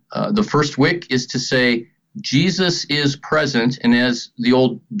 And the first wick is to say, Jesus is present. And as the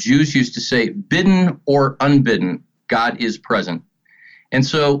old Jews used to say, bidden or unbidden, God is present. And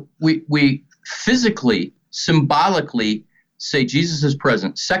so we physically, symbolically say Jesus is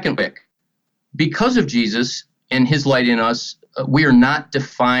present. Second wick, because of Jesus and his light in us, we are not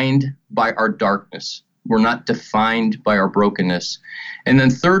defined by our darkness. We're not defined by our brokenness. And then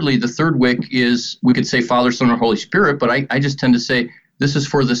thirdly, the third wick is, we could say Father, Son, or Holy Spirit, but I just tend to say this is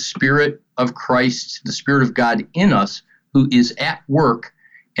for the Spirit of Christ, the Spirit of God in us, who is at work.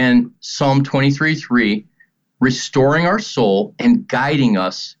 And Psalm 23:3, restoring our soul and guiding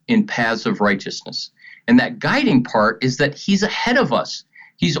us in paths of righteousness. And that guiding part is that he's ahead of us.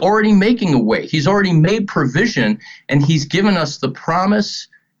 He's already making a way. He's already made provision, and he's given us the promise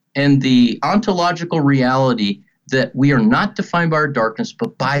and the ontological reality that we are not defined by our darkness,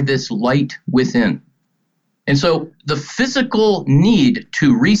 but by this light within. And so the physical need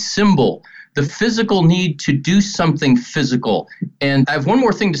to resymbol, the physical need to do something physical. And I have one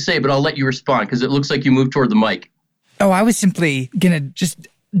more thing to say, but I'll let you respond because it looks like you moved toward the mic. Oh, I was simply going to just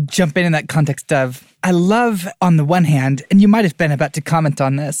jump in that context of, I love on the one hand, and you might have been about to comment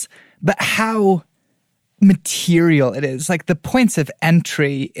on this, but how material it is. Like the points of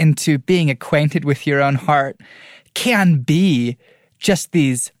entry into being acquainted with your own heart can be just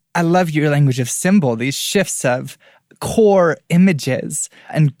these, I love your language of symbol, these shifts of core images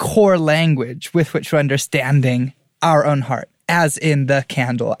and core language with which we're understanding our own heart, as in the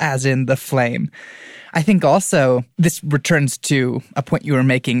candle, as in the flame. I think also this returns to a point you were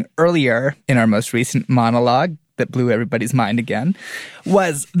making earlier in our most recent monologue that blew everybody's mind again,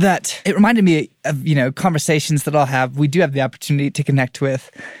 was that it reminded me of, conversations that I'll have. We do have the opportunity to connect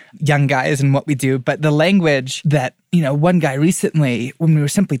with young guys and what we do, but the language that, one guy recently, when we were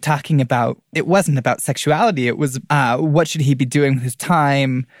simply talking about, it wasn't about sexuality. It was, what should he be doing with his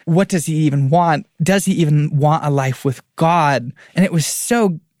time? What does he even want? Does he even want a life with God? And it was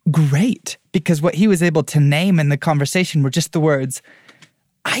so great because what he was able to name in the conversation were just the words,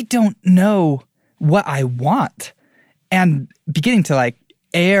 I don't know what I want, and beginning to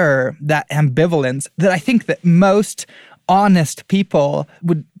air that ambivalence that I think that most honest people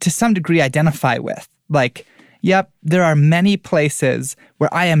would to some degree identify with. Yep, there are many places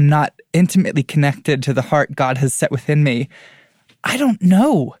where I am not intimately connected to the heart God has set within me. I don't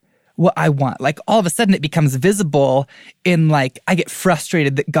know what I want. All of a sudden it becomes visible in I get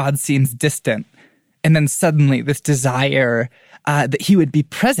frustrated that God seems distant. And then suddenly this desire that he would be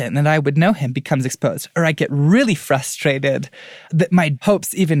present and that I would know him becomes exposed. Or I get really frustrated that my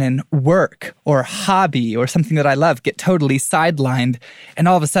hopes even in work or hobby or something that I love get totally sidelined. And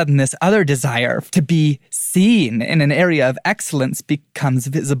all of a sudden this other desire to be seen in an area of excellence becomes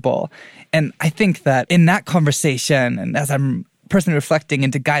visible. And I think that in that conversation, and as I'm personally reflecting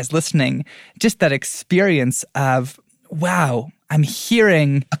into guys listening, just that experience of, wow, I'm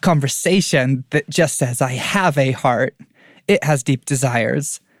hearing a conversation that just says, I have a heart. It has deep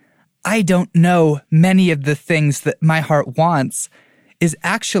desires. I don't know many of the things that my heart wants is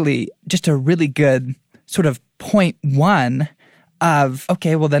actually just a really good sort of point one of,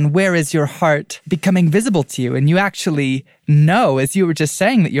 okay, well then where is your heart becoming visible to you? And you actually know, as you were just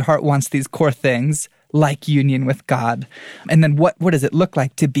saying, that your heart wants these core things like union with God. And then what does it look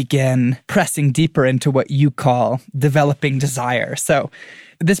like to begin pressing deeper into what you call developing desire? So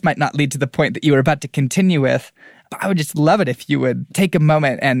this might not lead to the point that you were about to continue with, but I would just love it if you would take a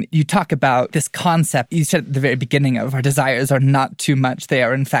moment and you talk about this concept. You said at the very beginning of our desires are not too much. They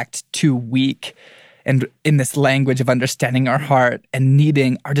are in fact too weak. And in this language of understanding our heart and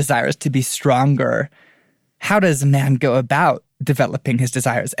needing our desires to be stronger, how does a man go about developing his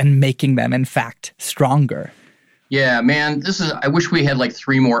desires and making them, in fact, stronger? Yeah, man, I wish we had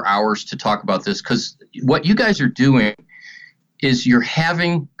 3 more hours to talk about this, because what you guys are doing is you're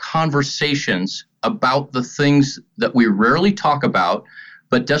having conversations about the things that we rarely talk about,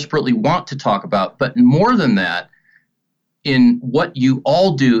 but desperately want to talk about. But more than that, in what you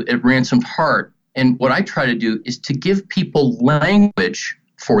all do at Ransomed Heart, and what I try to do is to give people language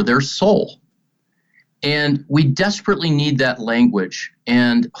for their soul. And we desperately need that language.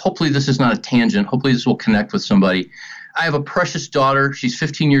 And hopefully this is not a tangent. Hopefully this will connect with somebody. I have a precious daughter. She's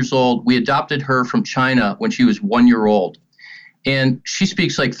 15 years old. We adopted her from China when she was 1 year old. And she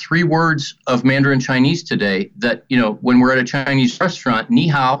speaks 3 words of Mandarin Chinese today that, when we're at a Chinese restaurant, ni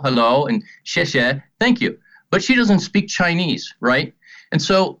hao, hello, and xie xie, thank you. But she doesn't speak Chinese, right? And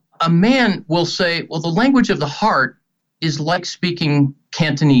so a man will say, well, the language of the heart is like speaking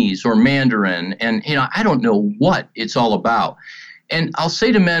Cantonese or Mandarin, and I don't know what it's all about. And I'll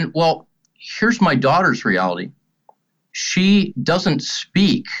say to men, well, here's my daughter's reality. She doesn't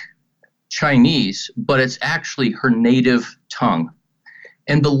speak Chinese, but it's actually her native tongue.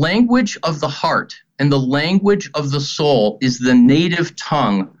 And the language of the heart and the language of the soul is the native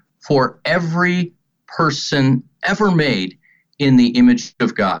tongue for every person ever made in the image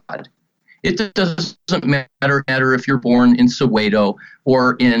of God. It doesn't matter if you're born in Soweto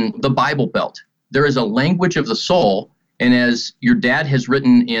or in the Bible Belt. there is a language of the soul. And as your dad has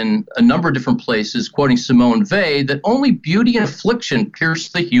written in a number of different places, quoting Simone Weil, that only beauty and affliction pierce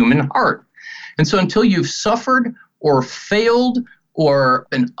the human heart. And so until you've suffered or failed or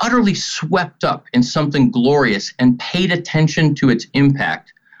been utterly swept up in something glorious and paid attention to its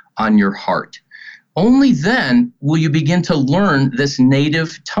impact on your heart, only then will you begin to learn this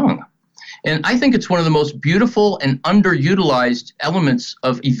native tongue. And I think it's one of the most beautiful and underutilized elements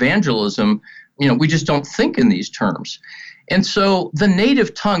of evangelism. We just don't think in these terms. And so the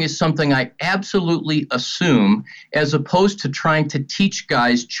native tongue is something I absolutely assume, as opposed to trying to teach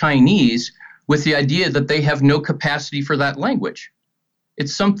guys Chinese with the idea that they have no capacity for that language.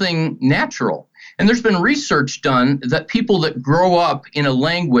 It's something natural. And there's been research done that people that grow up in a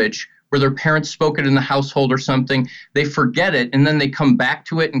language where their parents spoke it in the household or something, they forget it, and then they come back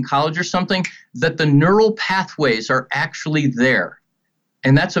to it in college or something, that the neural pathways are actually there.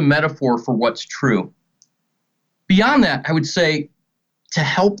 And that's a metaphor for what's true. Beyond that, I would say to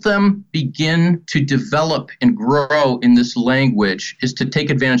help them begin to develop and grow in this language is to take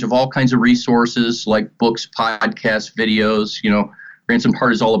advantage of all kinds of resources like books, podcasts, videos. Ransomed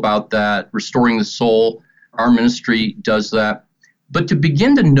Heart is all about that. Restoring the Soul, our ministry does that. But to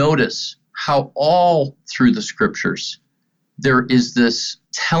begin to notice how all through the scriptures there is this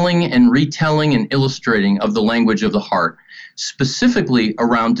telling and retelling and illustrating of the language of the heart, specifically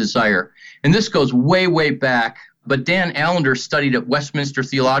around desire. And this goes way, way back. But Dan Allender studied at Westminster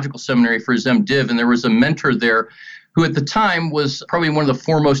Theological Seminary for his MDiv, and there was a mentor there who at the time was probably one of the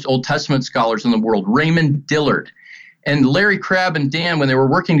foremost Old Testament scholars in the world, Raymond Dillard. And Larry Crabb and Dan, when they were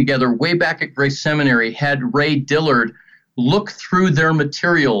working together way back at Grace Seminary, had Ray Dillard look through their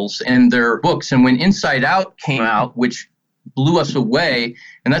materials and their books. And when Inside Out came out, which blew us away,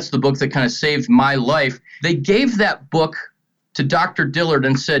 and that's the book that kind of saved my life, they gave that book to Dr. Dillard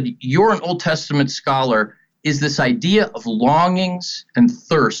and said, "You're an Old Testament scholar. Is this idea of longings and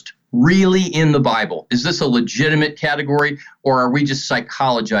thirst really in the Bible? Is this a legitimate category, or are we just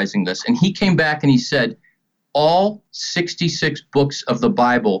psychologizing this?" And he came back and he said, all 66 books of the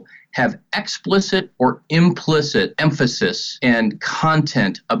Bible have explicit or implicit emphasis and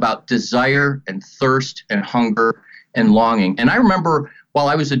content about desire and thirst and hunger and longing. And I remember while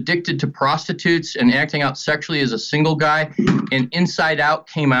I was addicted to prostitutes and acting out sexually as a single guy, and Inside Out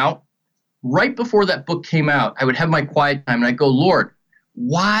came out, right before that book came out, I would have my quiet time and I'd go, Lord,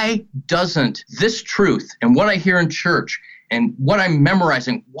 why doesn't this truth and what I hear in church and what I'm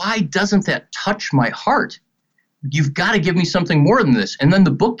memorizing, why doesn't that touch my heart? You've got to give me something more than this. And then the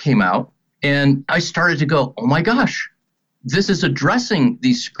book came out and I started to go, oh my gosh, this is addressing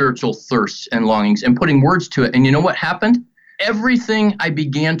these spiritual thirsts and longings and putting words to it. And you know what happened? Everything I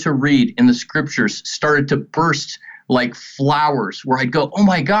began to read in the scriptures started to burst like flowers, where I'd go, oh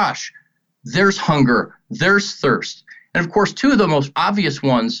my gosh, there's hunger, there's thirst. And of course, two of the most obvious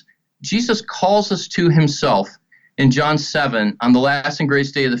ones, Jesus calls us to himself in John 7. On the last and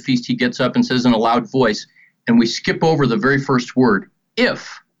greatest day of the feast, he gets up and says in a loud voice, and we skip over the very first word,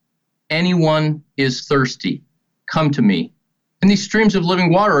 if anyone is thirsty, come to me, and these streams of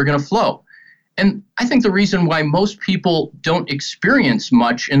living water are going to flow. And I think the reason why most people don't experience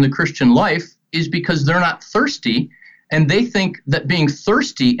much in the Christian life is because they're not thirsty, and they think that being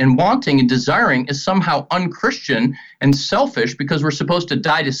thirsty and wanting and desiring is somehow unchristian and selfish because we're supposed to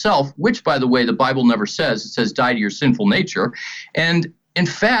die to self, which, by the way, the Bible never says. It says die to your sinful nature. And in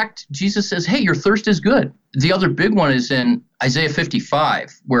fact, Jesus says, hey, your thirst is good. The other big one is in Isaiah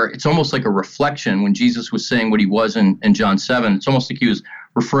 55, where it's almost like a reflection when Jesus was saying what he was in John 7. It's almost like he was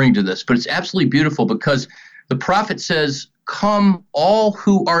referring to this. But it's absolutely beautiful because the prophet says, come all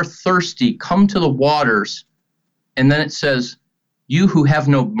who are thirsty, come to the waters. And then it says, you who have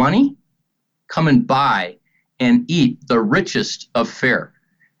no money, come and buy and eat the richest of fare.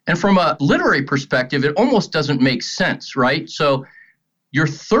 And from a literary perspective, it almost doesn't make sense, right? So you're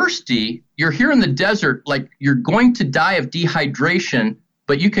thirsty, you're here in the desert, like you're going to die of dehydration,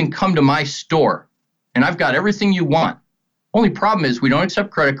 but you can come to my store and I've got everything you want. Only problem is we don't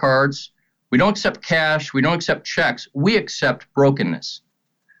accept credit cards, we don't accept cash, we don't accept checks, we accept brokenness.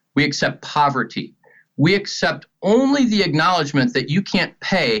 We accept poverty. We accept only the acknowledgement that you can't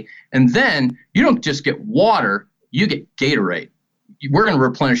pay, and then you don't just get water, you get Gatorade. We're going to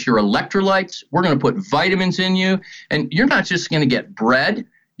replenish your electrolytes. We're going to put vitamins in you. And you're not just going to get bread.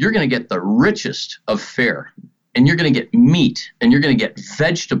 You're going to get the richest of fare. And you're going to get meat. And you're going to get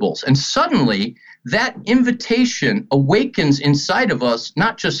vegetables. And suddenly, that invitation awakens inside of us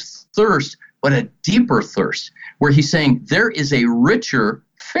not just thirst, but a deeper thirst, where he's saying there is a richer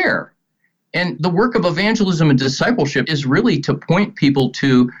fare. And the work of evangelism and discipleship is really to point people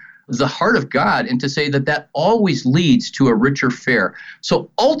to the heart of God and to say that that always leads to a richer fare.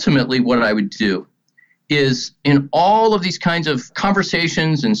 So ultimately what I would do is in all of these kinds of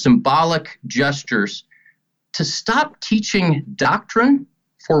conversations and symbolic gestures to stop teaching doctrine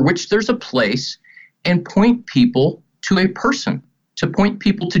for which there's a place and point people to a person, to point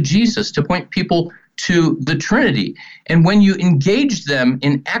people to Jesus, to point people to the Trinity. And when you engage them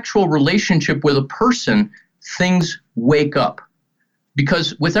in actual relationship with a person, things wake up.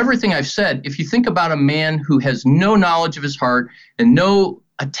 Because with everything I've said, if you think about a man who has no knowledge of his heart and no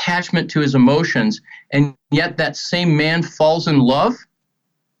attachment to his emotions, and yet that same man falls in love,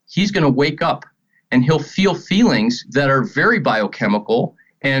 he's going to wake up and he'll feel feelings that are very biochemical,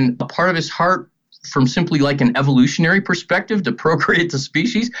 and a part of his heart, from simply like an evolutionary perspective to procreate the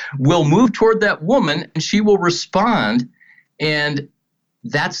species, will move toward that woman and she will respond. And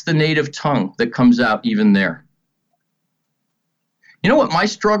that's the native tongue that comes out even there. You know what my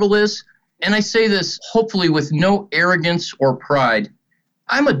struggle is? And I say this hopefully with no arrogance or pride.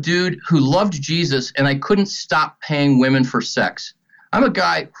 I'm a dude who loved Jesus and I couldn't stop paying women for sex. I'm a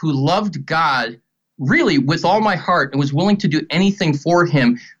guy who loved God really with all my heart and was willing to do anything for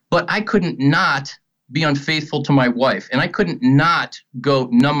him, but I couldn't not be unfaithful to my wife, and I couldn't not go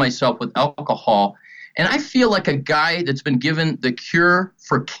numb myself with alcohol. And I feel like a guy that's been given the cure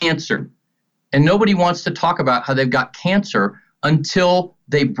for cancer, and nobody wants to talk about how they've got cancer until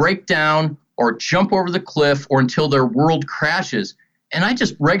they break down or jump over the cliff or until their world crashes. And I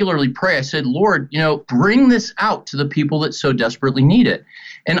just regularly pray. I said, Lord, bring this out to the people that so desperately need it.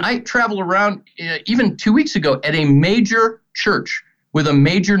 And I travel around even 2 weeks ago at a major church with a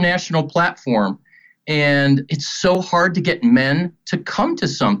major national platform. And it's so hard to get men to come to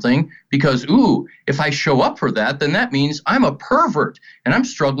something because, if I show up for that, then that means I'm a pervert and I'm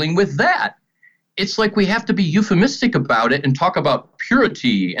struggling with that. It's like we have to be euphemistic about it and talk about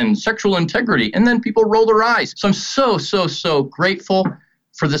purity and sexual integrity, and then people roll their eyes. So I'm so grateful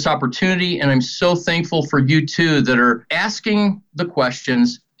for this opportunity, and I'm so thankful for you too that are asking the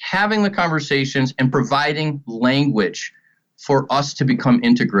questions, having the conversations, and providing language for us to become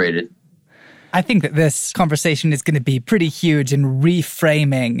integrated. I think that this conversation is going to be pretty huge in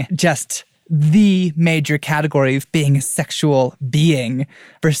reframing just the major category of being a sexual being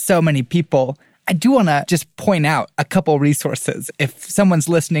for so many people. I do want to just point out a couple resources. If someone's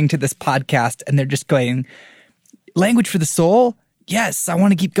listening to this podcast and they're just going, language for the soul? Yes, I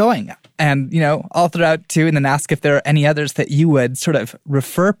want to keep going. And, I'll throw out too and then ask if there are any others that you would sort of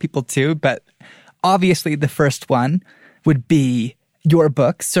refer people to. But obviously the first one would be your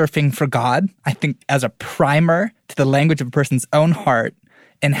book, Surfing for God. I think as a primer to the language of a person's own heart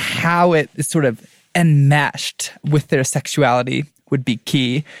and how it is sort of enmeshed with their sexuality would be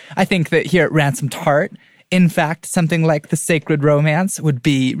key. I think that here at Ransomed Heart, in fact, something like The Sacred Romance would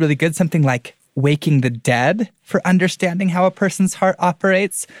be really good. Something like Waking the Dead for understanding how a person's heart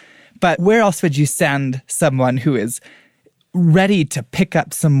operates. But where else would you send someone who is ready to pick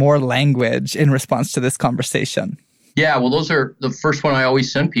up some more language in response to this conversation? Yeah, well, those are the first one I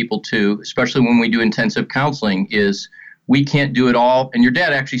always send people to, especially when we do intensive counseling, is we can't do it all. And your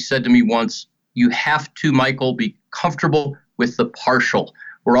dad actually said to me once, you have to, Michael, be comfortable with the partial.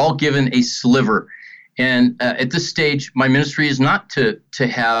 We're all given a sliver. And at this stage, my ministry is not to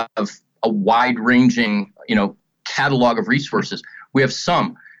have a wide-ranging, catalog of resources. We have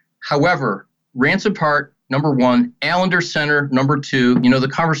some. However, Ransomed Heart, number one, Allender Center, number two, the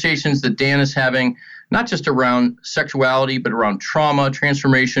conversations that Dan is having, not just around sexuality, but around trauma,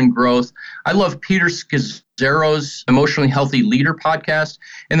 transformation, growth. I love Peter Scazzero's Emotionally Healthy Leader podcast.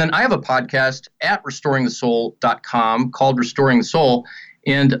 And then I have a podcast at restoringthesoul.com called Restoring the Soul.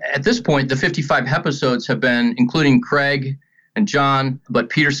 And at this point, the 55 episodes have been, including Craig and John, but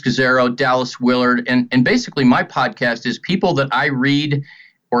Peter Scazzero, Dallas Willard. And basically my podcast is people that I read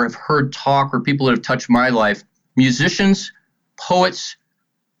or have heard talk or people that have touched my life, musicians, poets,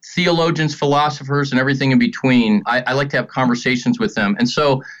 theologians, philosophers, and everything in between. I like to have conversations with them. And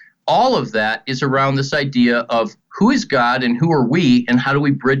so all of that is around this idea of who is God and who are we and how do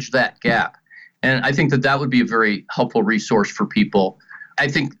we bridge that gap? And I think that would be a very helpful resource for people. I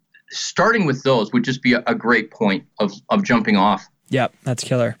think starting with those would just be a great point of jumping off. Yep, that's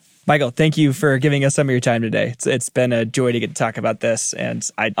killer. Michael, thank you for giving us some of your time today. It's been a joy to get to talk about this, and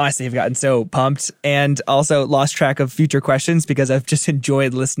I honestly have gotten so pumped and also lost track of future questions because I've just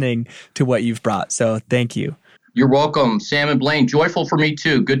enjoyed listening to what you've brought. So thank you. You're welcome, Sam and Blaine. Joyful for me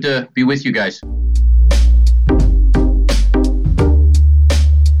too. Good to be with you guys.